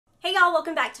Hey y'all,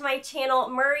 welcome back to my channel,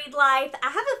 Murrayed Life. I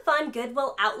have a fun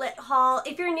Goodwill outlet haul.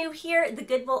 If you're new here, the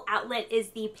Goodwill outlet is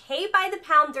the pay by the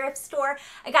pound thrift store.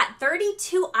 I got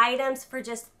 32 items for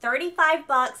just 35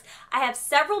 bucks. I have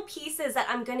several pieces that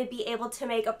I'm going to be able to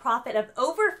make a profit of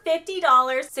over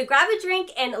 $50. So grab a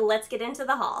drink and let's get into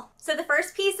the haul. So the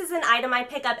first piece is an item I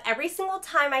pick up every single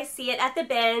time I see it at the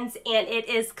bins, and it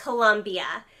is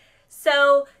Columbia.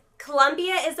 So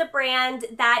Columbia is a brand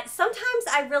that sometimes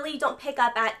I really don't pick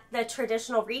up at the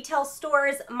traditional retail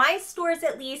stores. My stores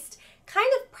at least kind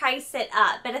of price it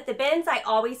up, but at the bins I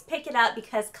always pick it up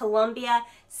because Columbia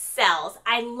sells.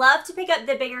 I love to pick up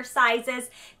the bigger sizes.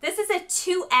 This is a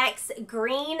 2X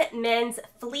green men's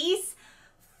fleece.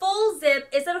 Full zip.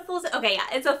 Is it a full zip? Okay, yeah,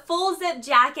 it's a full zip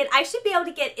jacket. I should be able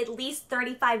to get at least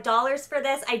 $35 for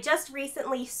this. I just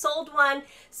recently sold one,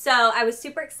 so I was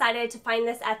super excited to find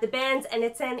this at the bins, and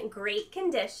it's in great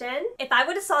condition. If I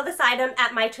would have saw this item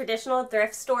at my traditional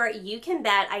thrift store, you can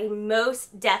bet I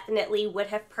most definitely would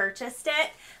have purchased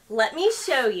it. Let me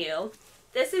show you.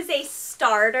 This is a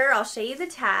starter. I'll show you the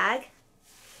tag.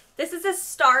 This is a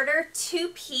starter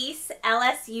two-piece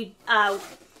LSU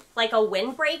like a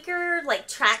windbreaker, like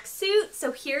tracksuit.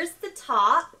 So here's the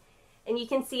top, and you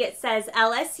can see it says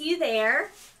LSU there.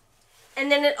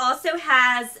 And then it also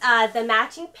has the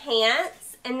matching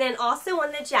pants, and then also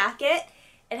on the jacket,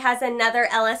 it has another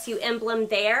LSU emblem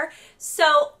there.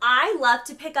 So I love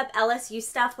to pick up LSU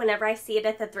stuff whenever I see it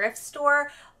at the thrift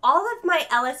store. All of my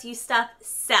LSU stuff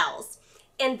sells.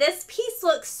 And this piece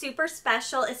looks super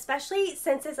special, especially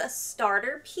since it's a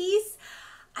starter piece.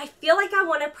 I feel like I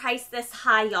want to price this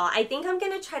high, y'all. I think I'm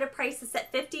going to try to price this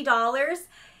at $50.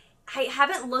 I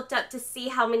haven't looked up to see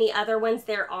how many other ones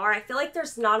there are. I feel like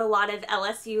there's not a lot of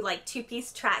LSU like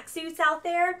two-piece tracksuits out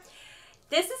there.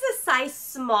 This is a size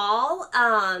small,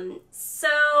 so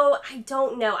I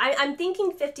don't know. I'm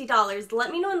thinking $50.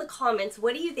 Let me know in the comments.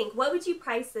 What do you think? What would you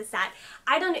price this at?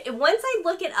 I don't know. Once I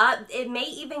look it up, it may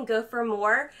even go for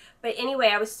more. But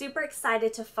anyway, I was super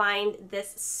excited to find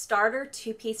this starter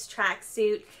two-piece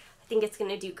tracksuit. I think it's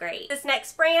going to do great. This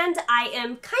next brand I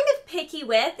am kind of picky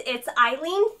with. It's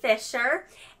Eileen Fisher,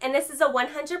 and this is a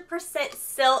 100%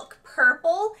 silk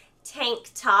purple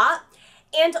tank top.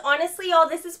 And honestly, y'all,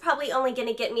 this is probably only going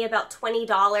to get me about $20.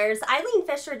 Eileen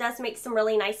Fisher does make some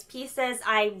really nice pieces.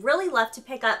 I really love to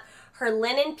pick up her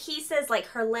linen pieces, like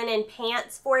her linen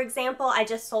pants, for example. I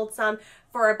just sold some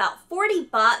for about 40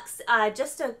 bucks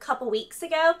just a couple weeks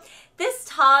ago. This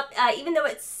top, even though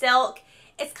it's silk,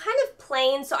 it's kind of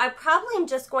plain, so I probably am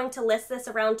just going to list this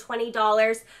around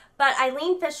 $20. But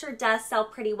Eileen Fisher does sell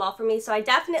pretty well for me, so I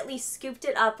definitely scooped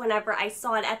it up whenever I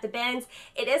saw it at the bins.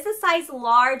 It is a size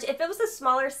large. If it was a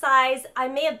smaller size, I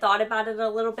may have thought about it a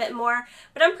little bit more,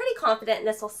 but I'm pretty confident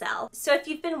this will sell. So if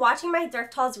you've been watching my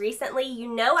thrift hauls recently, you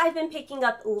know I've been picking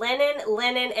up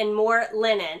linen, and more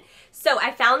linen. So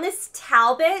I found this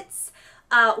Talbot's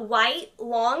white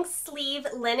long sleeve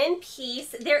linen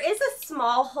piece. There is a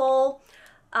small hole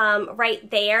right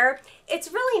there.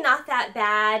 It's really not that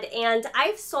bad, and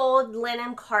I've sold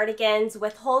linen cardigans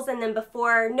with holes in them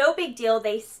before. No big deal.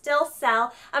 They still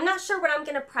sell. I'm not sure what I'm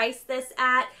going to price this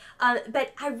at,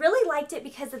 but I really liked it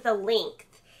because of the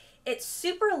length. It's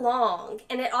super long,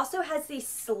 and it also has these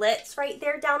slits right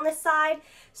there down the side.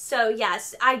 So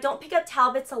yes, I don't pick up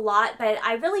Talbots a lot, but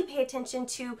I really pay attention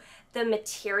to the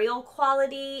material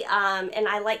quality, and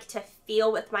I like to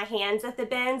feel with my hands at the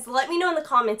bins. Let me know in the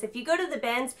comments, if you go to the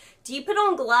bins, do you put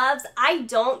on gloves? I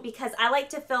don't, because I like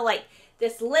to feel like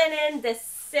this linen, this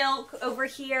silk over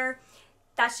here.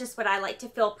 That's just what I like to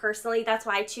feel personally. That's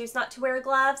why I choose not to wear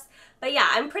gloves. But yeah,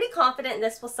 I'm pretty confident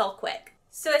this will sell quick.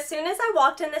 So as soon as I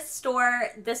walked in the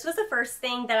store, this was the first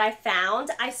thing that I found.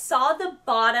 I saw the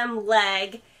bottom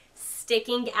leg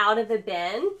sticking out of the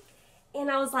bin, and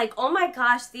I was like, oh my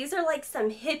gosh, these are like some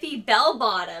hippie bell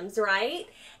bottoms, right?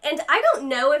 And I don't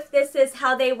know if this is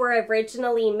how they were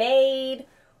originally made,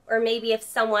 or maybe if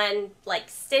someone like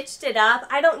stitched it up.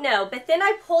 I don't know. But then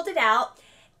I pulled it out,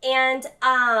 and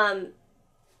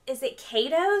is it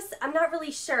Cato's? I'm not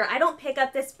really sure. I don't pick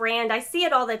up this brand. I see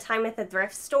it all the time at the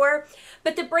thrift store,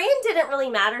 but the brand didn't really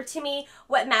matter to me.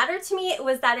 What mattered to me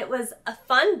was that it was a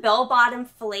fun bell-bottom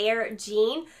flare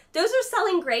jean. Those are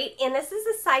selling great, and this is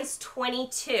a size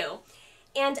 22.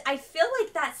 And I feel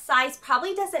like that size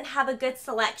probably doesn't have a good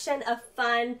selection of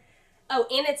fun. Oh,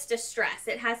 and it's distress.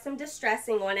 It has some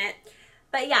distressing on it.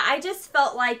 But yeah, I just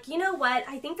felt like, you know what?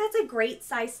 I think that's a great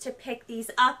size to pick these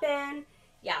up in.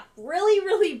 Yeah,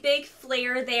 really big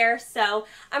flare there. So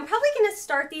I'm probably going to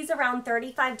start these around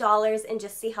 $35 and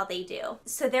just see how they do.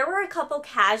 So there were a couple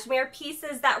cashmere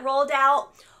pieces that rolled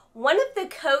out. One of the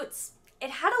coats it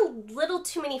had a little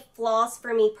too many flaws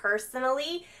for me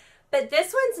personally, but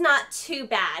this one's not too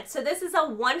bad. So this is a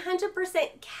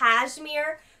 100%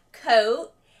 cashmere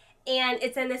coat, and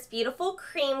it's in this beautiful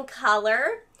cream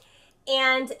color,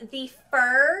 and the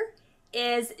fur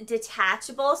is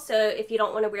detachable, so if you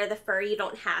don't want to wear the fur, you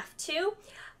don't have to.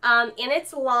 And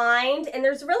it's lined, and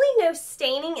there's really no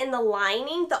staining in the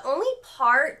lining. The only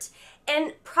part,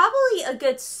 and probably a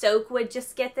good soak would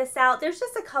just get this out, there's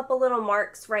just a couple little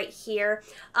marks right here.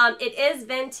 It is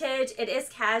vintage, it is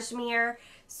cashmere,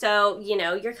 so, you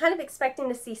know, you're kind of expecting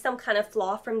to see some kind of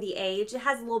flaw from the age. It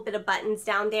has a little bit of buttons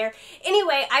down there.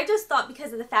 Anyway, I just thought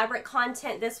because of the fabric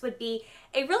content, this would be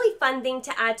a really fun thing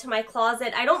to add to my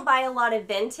closet. I don't buy a lot of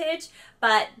vintage,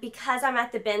 but because I'm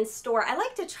at the bin store, I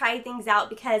like to try things out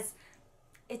because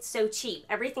it's so cheap.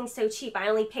 Everything's so cheap. I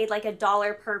only paid like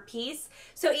 $1 per piece.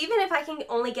 So even if I can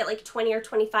only get like 20 or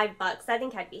 25 bucks, I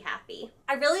think I'd be happy.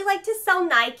 I really like to sell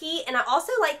Nike, and I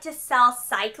also like to sell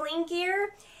cycling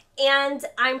gear. And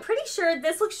I'm pretty sure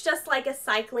this looks just like a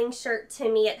cycling shirt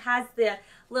to me. It has the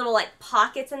little like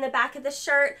pockets in the back of the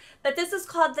shirt, but this is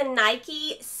called the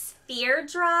Nike Sphere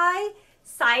Dry,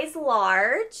 size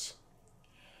large.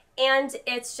 And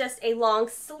it's just a long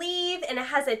sleeve, and it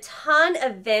has a ton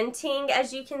of venting,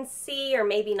 as you can see, or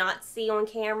maybe not see on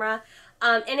camera.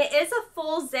 And it is a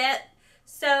full zip.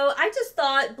 So I just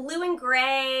thought blue and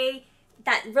gray,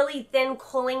 that really thin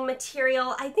cooling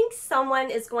material. I think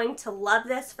someone is going to love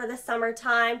this for the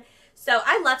summertime. So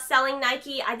I love selling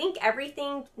Nike. I think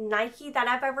everything Nike that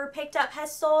I've ever picked up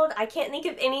has sold. I can't think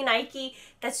of any Nike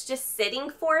that's just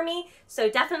sitting for me. So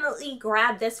definitely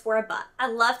grab this for a buck. I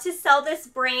love to sell this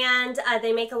brand.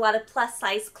 They make a lot of plus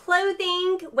size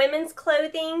clothing, women's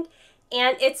clothing,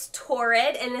 and it's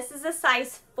Torrid, and this is a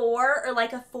size 4 or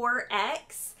like a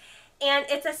 4X. And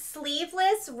it's a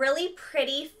sleeveless, really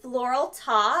pretty floral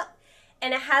top,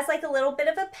 and it has like a little bit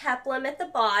of a peplum at the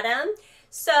bottom.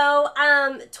 So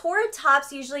Torrid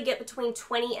tops usually get between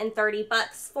 20 and 30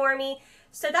 bucks for me.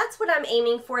 So that's what I'm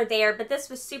aiming for there, but this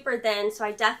was super thin, so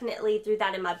I definitely threw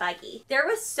that in my buggy. There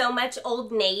was so much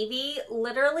Old Navy.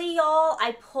 Literally, y'all,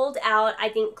 I pulled out, I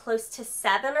think, close to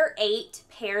 7 or 8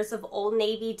 pairs of Old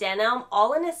Navy denim,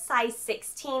 all in a size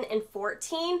 16 and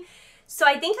 14. So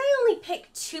I think I only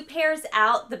picked 2 pairs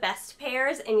out, the best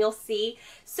pairs, and you'll see.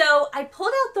 So I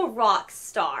pulled out the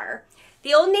Rockstar.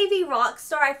 The Old Navy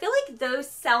Rockstar, I feel like those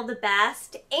sell the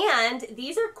best, and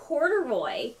these are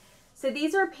corduroy. So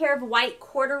these are a pair of white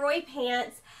corduroy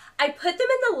pants. I put them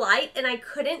in the light, and I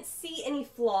couldn't see any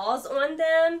flaws on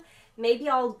them. Maybe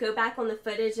I'll go back on the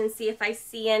footage and see if I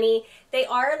see any. They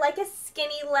are like a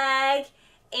skinny leg.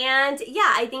 And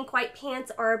yeah, I think white pants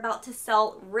are about to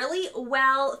sell really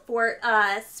well for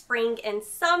spring and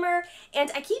summer.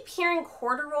 And I keep hearing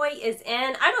corduroy is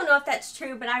in. I don't know if that's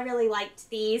true, but I really liked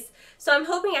these. So I'm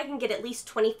hoping I can get at least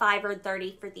 25 or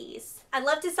 30 for these. I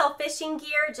love to sell fishing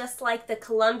gear, just like the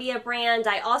Columbia brand.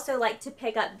 I also like to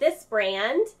pick up this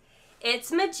brand.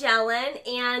 It's Magellan,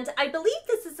 and I believe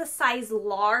this is a size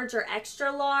large or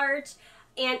extra large.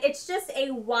 And it's just a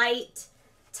white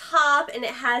top, and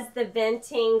it has the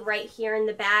venting right here in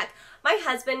the back. My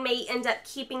husband may end up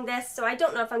keeping this, so I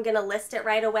don't know if I'm going to list it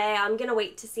right away. I'm going to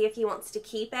wait to see if he wants to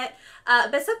keep it.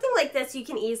 But something like this you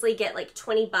can easily get like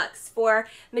 20 bucks for.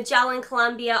 Magellan,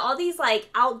 Columbia, all these like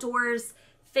outdoors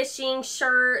fishing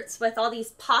shirts with all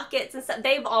these pockets and stuff.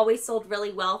 They've always sold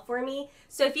really well for me.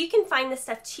 So if you can find this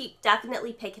stuff cheap,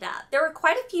 definitely pick it up. There were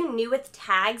quite a few new with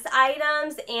tags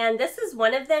items, and this is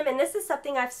one of them, and this is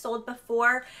something I've sold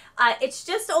before. It's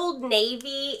just Old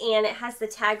Navy, and it has the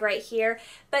tag right here.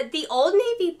 But the Old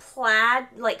Navy plaid,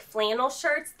 like flannel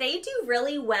shirts, they do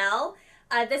really well.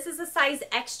 This is a size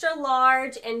extra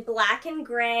large in black and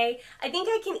gray. I think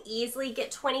I can easily get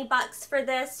 20 bucks for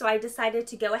this, so I decided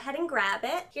to go ahead and grab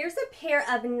it. Here's a pair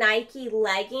of Nike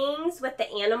leggings with the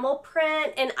animal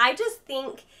print, and I just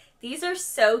think these are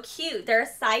so cute. They're a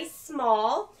size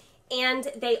small, and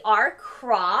they are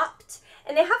cropped,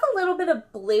 and they have a little bit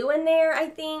of blue in there, I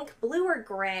think. Blue or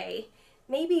gray?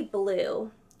 Maybe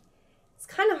blue. It's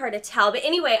kind of hard to tell, but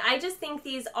anyway, I just think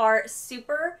these are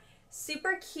super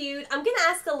cute. I'm gonna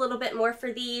ask a little bit more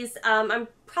for these. I'm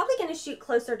probably gonna shoot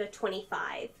closer to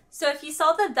 25. So if you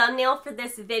saw the thumbnail for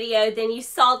this video, then you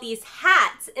saw these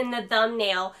hats in the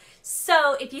thumbnail.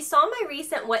 So if you saw my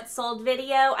recent what sold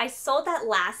video, I sold that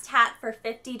last hat for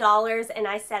 $50, and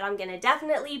I said I'm gonna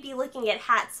definitely be looking at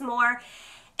hats more.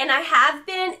 And I have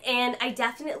been, and I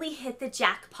definitely hit the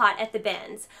jackpot at the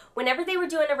bins. Whenever they were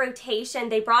doing a rotation,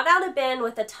 they brought out a bin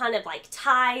with a ton of like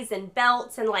ties and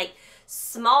belts and like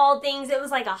small things. It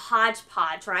was like a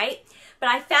hodgepodge, right? But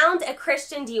I found a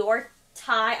Christian Dior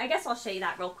tie. I guess I'll show you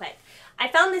that real quick. I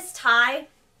found this tie,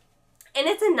 and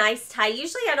it's a nice tie.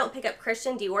 Usually I don't pick up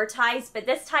Christian Dior ties, but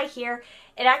this tie here,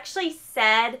 it actually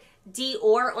said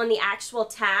Dior on the actual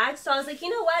tag. So I was like, you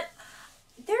know what?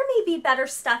 There may be better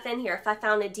stuff in here if I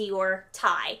found a Dior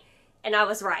tie. And I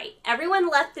was right. Everyone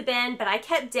left the bin, but I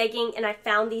kept digging and I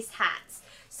found these hats.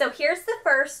 So here's the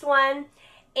first one.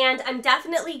 And I'm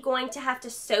definitely going to have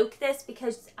to soak this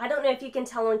because I don't know if you can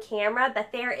tell on camera,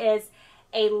 but there is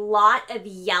a lot of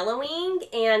yellowing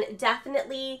and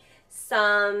definitely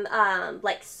some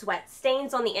like sweat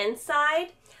stains on the inside.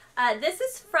 This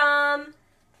is from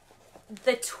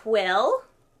the Twill.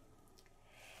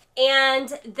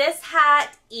 And this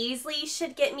hat easily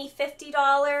should get me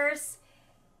 $50.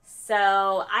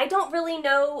 So I don't really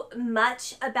know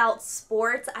much about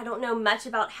sports. I don't know much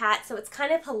about hats. So it's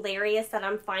kind of hilarious that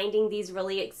I'm finding these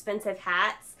really expensive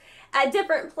hats at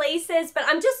different places. But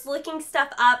I'm just looking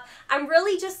stuff up. I'm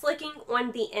really just looking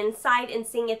on the inside and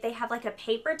seeing if they have like a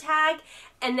paper tag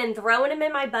and then throwing them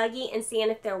in my buggy and seeing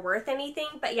if they're worth anything.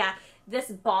 But yeah,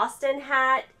 this Boston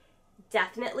hat,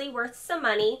 definitely worth some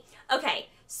money. Okay.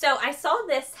 So I saw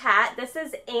this hat. This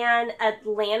is an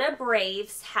Atlanta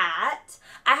Braves hat.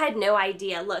 I had no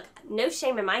idea. Look, no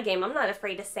shame in my game. I'm not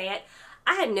afraid to say it.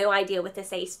 I had no idea what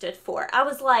this A stood for. I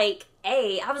was like,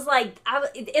 A.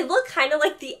 It looked kind of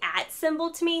like the at symbol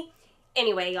to me.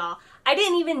 Anyway, y'all, I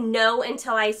didn't even know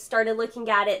until I started looking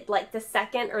at it like the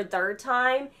second or third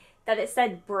time that it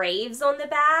said Braves on the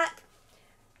back.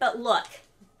 But look,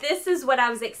 this is what I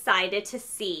was excited to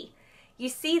see. You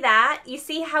see that? You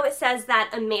see how it says that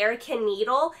American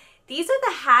Needle? These are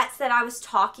the hats that I was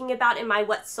talking about in my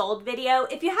What Sold video.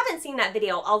 If you haven't seen that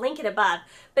video, I'll link it above.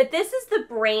 But this is the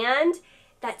brand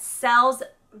that sells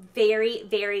very,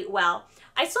 very well.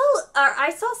 I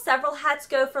saw several hats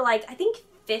go for like, I think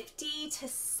 $50 to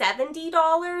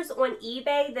 $70 on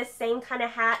eBay, the same kind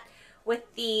of hat with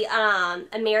the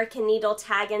American Needle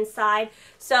tag inside.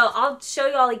 So I'll show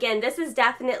you all again. This is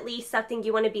definitely something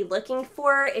you want to be looking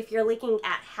for if you're looking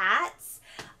at hats.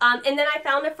 And then I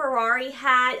found a Ferrari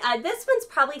hat. This one's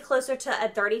probably closer to a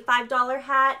 $35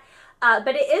 hat,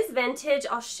 but it is vintage.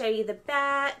 I'll show you the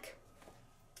back,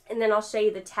 and then I'll show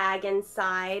you the tag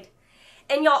inside.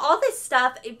 And y'all, all this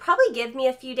stuff, it'd probably give me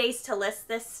a few days to list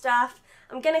this stuff.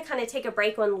 I'm going to kind of take a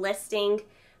break on listing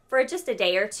for just a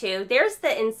day or two. There's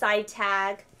the inside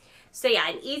tag. So yeah,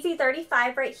 an easy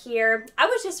 35 right here. I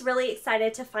was just really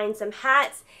excited to find some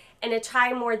hats and to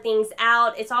try more things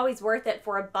out. It's always worth it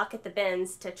for $1 at the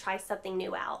bins to try something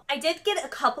new out. I did get a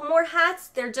couple more hats.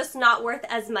 They're just not worth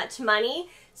as much money.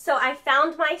 So I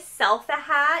found myself a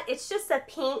hat. It's just a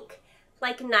pink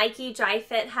like Nike dry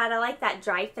fit hat. I like that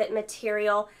dry fit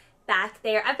material back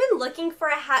there. I've been looking for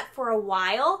a hat for a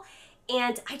while,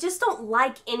 and I just don't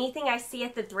like anything I see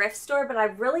at the thrift store, but I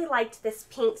really liked this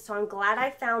pink, so I'm glad I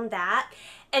found that.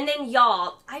 And then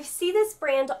y'all, I see this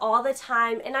brand all the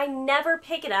time, and I never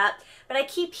pick it up, but I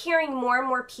keep hearing more and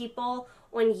more people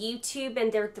on YouTube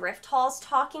and their thrift hauls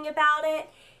talking about it.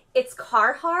 It's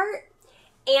Carhartt,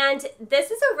 and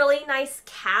this is a really nice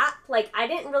cap. Like, I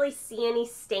didn't really see any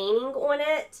staining on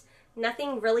it,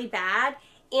 nothing really bad.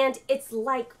 And it's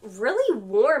like really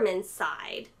warm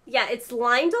inside. Yeah, it's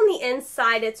lined on the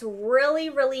inside. It's really,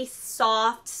 really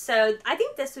soft. So I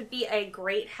think this would be a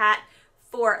great hat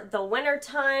for the winter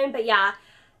time. But yeah,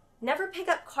 never pick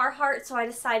up Carhartt. So I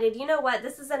decided, you know what?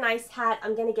 This is a nice hat.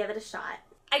 I'm going to give it a shot.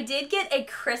 I did get a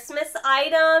Christmas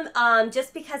item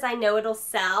just because I know it'll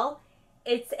sell.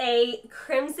 It's a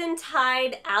Crimson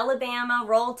Tide Alabama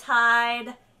Roll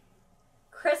Tide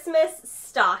Christmas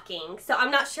stocking. So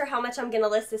I'm not sure how much I'm going to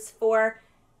list this for.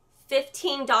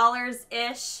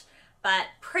 $15-ish, but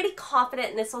pretty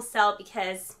confident this will sell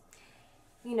because,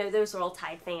 you know, those Roll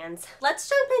Tide fans. Let's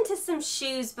jump into some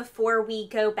shoes before we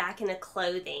go back into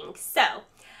clothing. So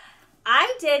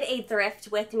I did a thrift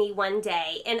with me one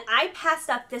day, and I passed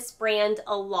up this brand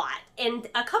a lot. And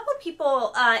a couple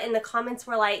people in the comments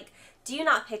were like, do you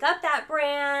not pick up that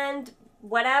brand?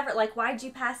 Whatever, like, why'd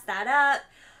you pass that up?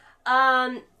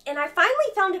 And I finally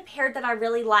found a pair that I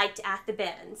really liked at the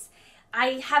bins.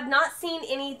 I have not seen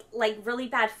any like really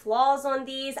bad flaws on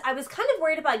these. I was kind of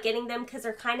worried about getting them because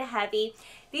they're kind of heavy.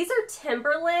 These are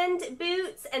Timberland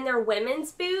boots, and they're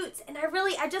women's boots, and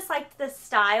I just liked the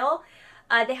style.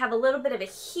 They have a little bit of a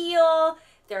heel,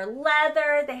 they're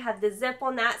leather, they have the zip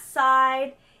on that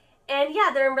side, and yeah,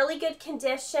 they're in really good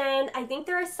condition. I think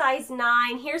they're a size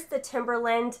 9. Here's the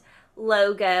Timberland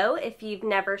logo if you've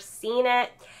never seen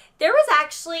it. There was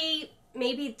actually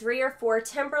maybe 3 or 4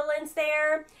 Timberlands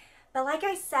there, But like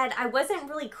I said, I wasn't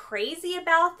really crazy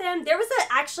about them. There was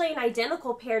actually an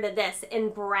identical pair to this in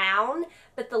brown,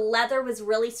 but the leather was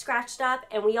really scratched up,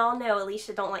 and we all know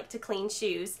Alicia don't like to clean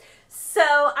shoes.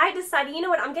 So I decided, you know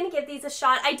what, I'm going to give these a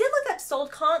shot. I did look up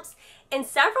sold comps, and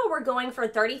several were going for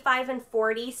 $35 and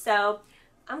 $40, so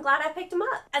I'm glad I picked them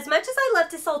up. As much as I love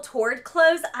to sell Torrid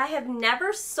clothes, I have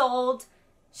never sold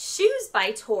shoes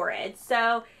by Torrid.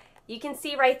 So you can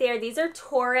see right there, these are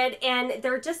Torrid, and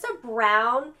they're just a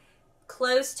brown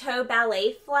closed-toe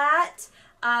ballet flat,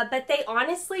 but they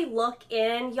honestly look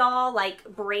in, y'all, like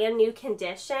brand new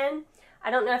condition.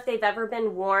 I don't know if they've ever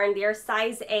been worn. They're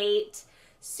size 8,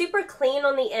 super clean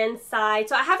on the inside.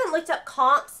 So I haven't looked up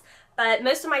comps, but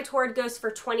most of my Torrid goes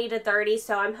for 20 to 30,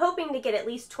 so I'm hoping to get at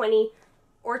least 20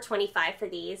 or 25 for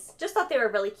these. Just thought they were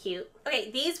really cute.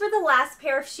 Okay, these were the last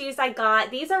pair of shoes I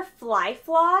got. These are Fly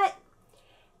Flot.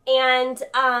 And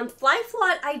Fly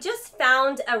Flot, I just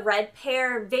found a red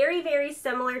pair, very, very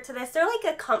similar to this. They're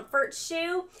like a comfort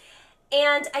shoe.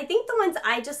 And I think the ones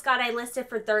I just got, I listed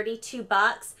for 32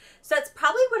 bucks. So that's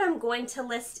probably what I'm going to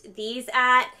list these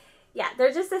at. Yeah,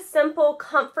 they're just a simple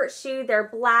comfort shoe. They're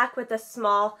black with a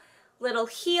small little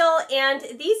heel. And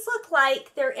these look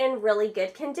like they're in really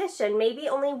good condition. Maybe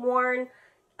only worn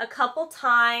a couple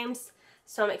times.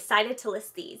 So I'm excited to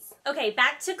list these. Okay,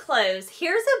 back to clothes.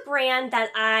 Here's a brand that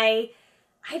I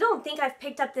don't think I've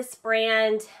picked up this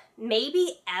brand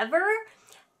maybe ever.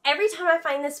 Every time I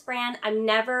find this brand, I'm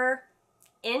never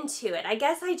into it. I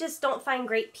guess I just don't find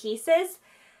great pieces.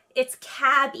 It's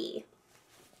Cabby.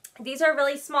 These are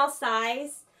really small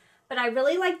size, but I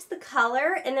really liked the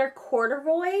color, and they're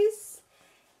corduroys.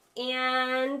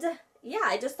 And yeah,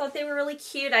 I just thought they were really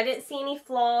cute. I didn't see any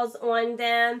flaws on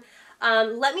them.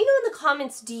 Let me know in the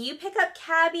comments, do you pick up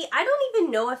Cabby? I don't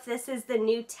even know if this is the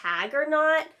new tag or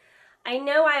not. I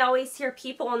know I always hear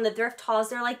people on the thrift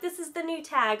hauls, they're like, this is the new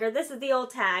tag or this is the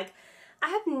old tag. I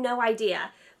have no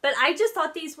idea. But I just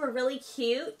thought these were really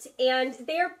cute, and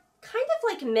they're kind of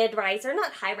like mid-rise. They're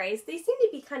not high-rise. They seem to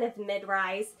be kind of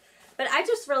mid-rise. But I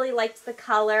just really liked the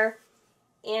color.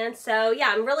 And so, yeah,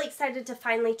 I'm really excited to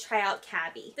finally try out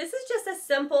Cabby. This is just a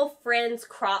simple Friends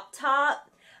crop top.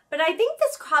 But I think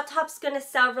this crop top's going to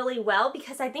sell really well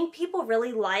because I think people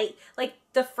really like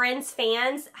the Friends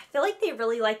fans, I feel like they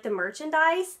really like the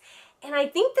merchandise. And I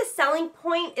think the selling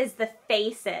point is the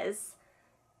faces.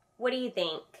 What do you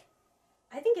think?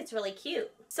 I think it's really cute.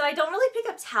 So I don't really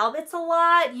pick up Talbots a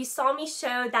lot. You saw me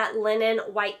show that linen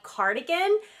white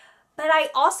cardigan. But I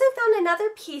also found another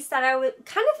piece that I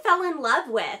kind of fell in love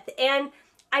with. And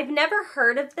I've never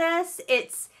heard of this.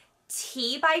 It's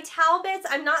Tea by Talbots.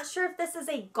 I'm not sure if this is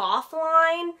a goth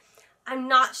line. I'm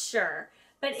not sure.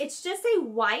 But it's just a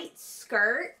white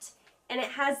skirt, and it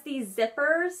has these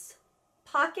zippers,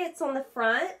 pockets on the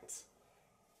front,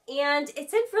 and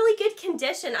it's in really good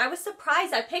condition. I was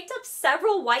surprised. I picked up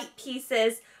several white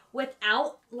pieces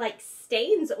without like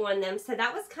stains on them, so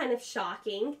that was kind of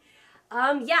shocking.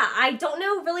 Yeah, I don't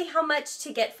know really how much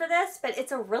to get for this, but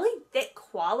it's a really thick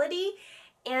quality.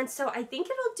 And so I think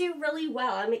it'll do really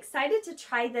well. I'm excited to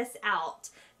try this out.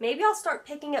 Maybe I'll start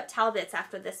picking up Talbots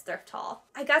after this thrift haul.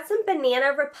 I got some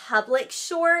Banana Republic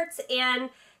shorts,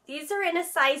 and these are in a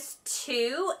size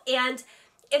 2. And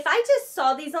if I just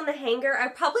saw these on the hanger, I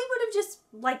probably would have just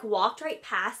like walked right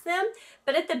past them.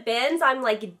 But at the bins, I'm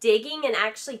like digging and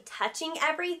actually touching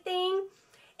everything.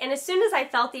 And as soon as I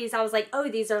felt these, I was like, oh,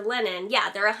 these are linen. Yeah,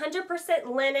 they're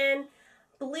 100% linen.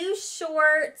 Blue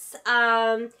shorts.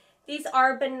 These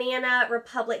are Banana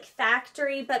Republic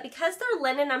Factory, but because they're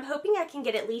linen, I'm hoping I can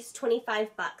get at least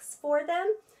 25 bucks for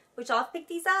them, which I'll pick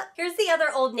these up. Here's the other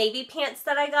Old Navy pants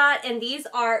that I got, and these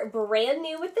are brand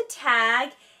new with the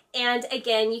tag. And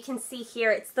again, you can see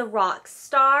here, it's the Rock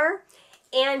Star.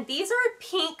 And these are a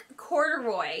pink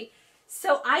corduroy.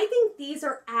 So I think these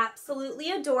are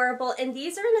absolutely adorable. And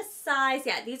these are in a size,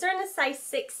 yeah, these are in a size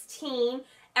 16.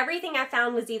 Everything I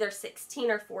found was either 16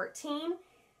 or 14.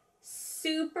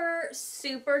 Super,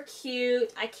 super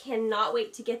cute. I cannot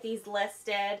wait to get these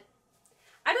listed.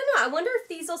 I don't know. I wonder if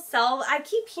these will sell. I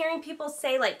keep hearing people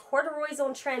say like corduroy's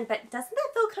on trend, but doesn't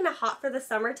that feel kind of hot for the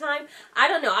summertime? I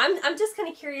don't know. I'm just kind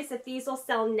of curious if these will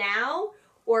sell now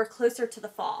or closer to the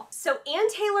fall. So Ann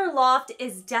Taylor Loft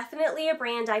is definitely a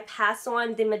brand I pass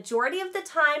on the majority of the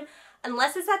time,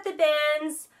 unless it's at the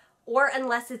bins or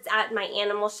unless it's at my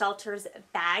animal shelter's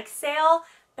bag sale.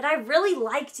 But I really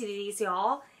liked these,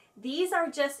 y'all. These are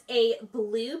just a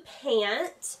blue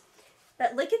pant,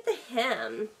 but look at the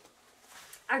hem.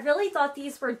 I really thought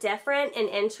these were different and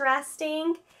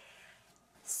interesting.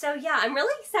 So yeah, I'm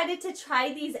really excited to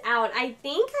try these out. I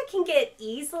think I can get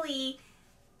easily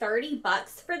 30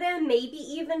 bucks for them, maybe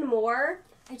even more.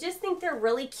 I just think they're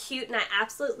really cute and I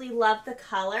absolutely love the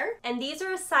color. And these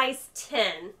are a size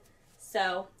 10.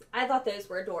 So I thought those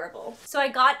were adorable. So I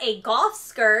got a golf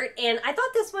skirt and I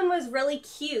thought this one was really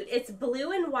cute. It's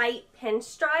blue and white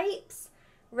pinstripes,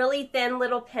 really thin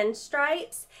little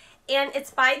pinstripes. And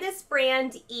it's by this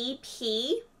brand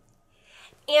EP.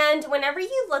 And whenever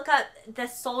you look up the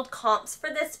sold comps for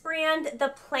this brand,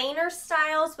 the plainer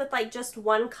styles with like just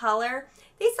one color,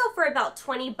 they sell for about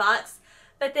 20 bucks.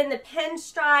 But then the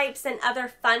pinstripes and other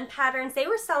fun patterns, they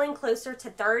were selling closer to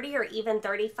 30 or even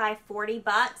 35, 40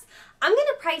 bucks. I'm going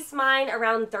to price mine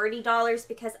around $30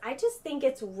 because I just think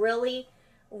it's really,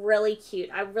 really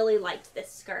cute. I really liked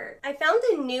this skirt. I found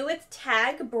a new with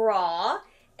tag bra,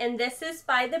 and this is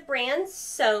by the brand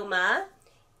Soma.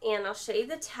 And I'll show you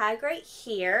the tag right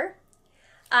here.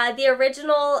 The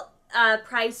original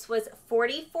price was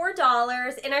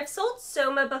 $44, and I've sold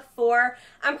Soma before.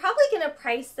 I'm probably going to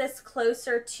price this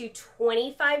closer to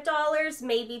 $25,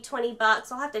 maybe 20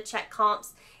 bucks. I'll have to check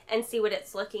comps and see what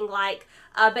it's looking like.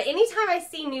 But anytime I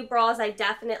see new bras, I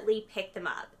definitely pick them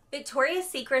up. Victoria's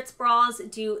Secret's bras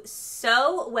do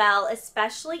so well,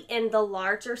 especially in the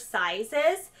larger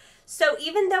sizes. So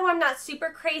even though I'm not super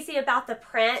crazy about the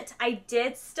print, I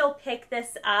did still pick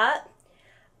this up.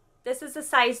 This is a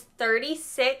size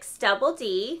 36 double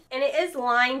D, and it is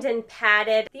lined and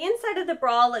padded. The inside of the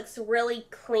bra looks really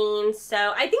clean,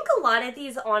 so I think a lot of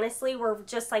these honestly were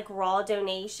just like raw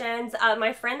donations.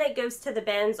 My friend that goes to the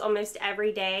bins almost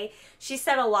every day, she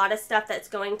said a lot of stuff that's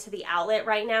going to the outlet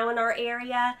right now in our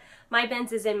area. My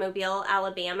bins is in Mobile,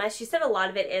 Alabama. She said a lot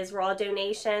of it is raw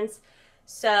donations.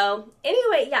 So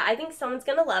anyway, yeah, I think someone's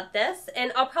gonna love this,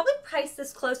 and I'll probably price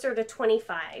this closer to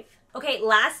 $25. Okay,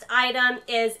 last item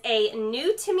is a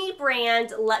new to me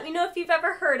brand. Let me know if you've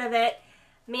ever heard of it.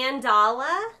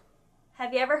 Mandala.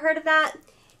 Have you ever heard of that?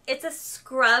 It's a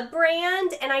scrub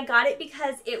brand, and I got it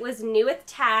because it was new with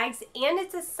tags, and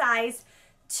it's a size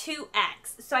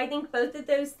 2X. So I think both of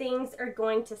those things are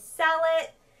going to sell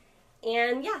it.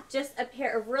 And yeah, just a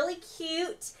pair of really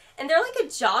cute, and they're like a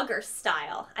jogger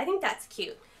style. I think that's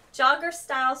cute. Jogger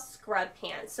style scrub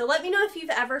pants. So let me know if you've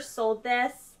ever sold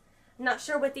this. I'm not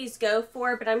sure what these go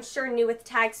for, but I'm sure new with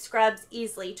tag scrubs,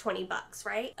 easily 20 bucks,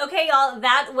 right? Okay, y'all,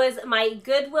 that was my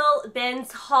Goodwill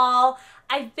bins haul.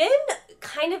 I've been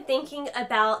kind of thinking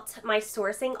about my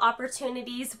sourcing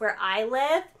opportunities where I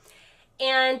live.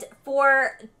 And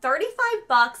for 35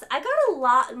 bucks, I got a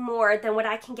lot more than what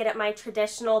I can get at my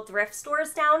traditional thrift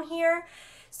stores down here.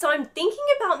 So I'm thinking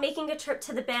about making a trip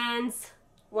to the bins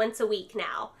once a week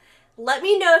now. Let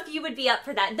me know if you would be up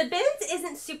for that. The bins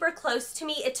isn't super close to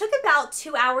me. It took about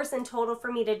 2 hours in total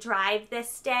for me to drive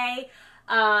this day.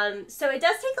 So it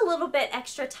does take a little bit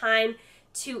extra time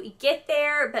to get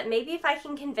there, but maybe if I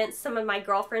can convince some of my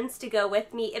girlfriends to go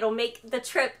with me, it'll make the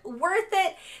trip worth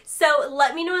it. So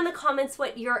let me know in the comments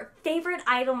what your favorite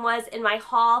item was in my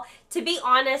haul. To be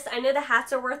honest, I know the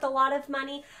hats are worth a lot of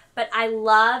money, but I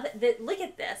love that. Look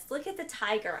at this. Look at the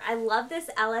tiger. I love this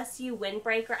LSU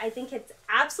windbreaker. I think it's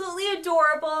absolutely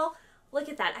adorable. Look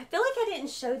at that. I feel like I didn't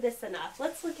show this enough.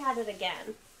 Let's look at it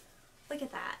again. Look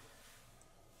at that.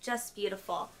 Just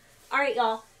beautiful. All right,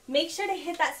 y'all. Make sure to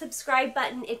hit that subscribe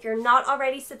button if you're not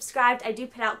already subscribed. I do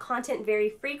put out content very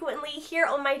frequently here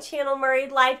on my channel,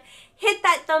 Married Life. Hit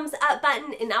that thumbs up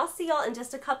button, and I'll see y'all in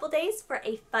just a couple days for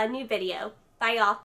a fun new video. Bye, y'all.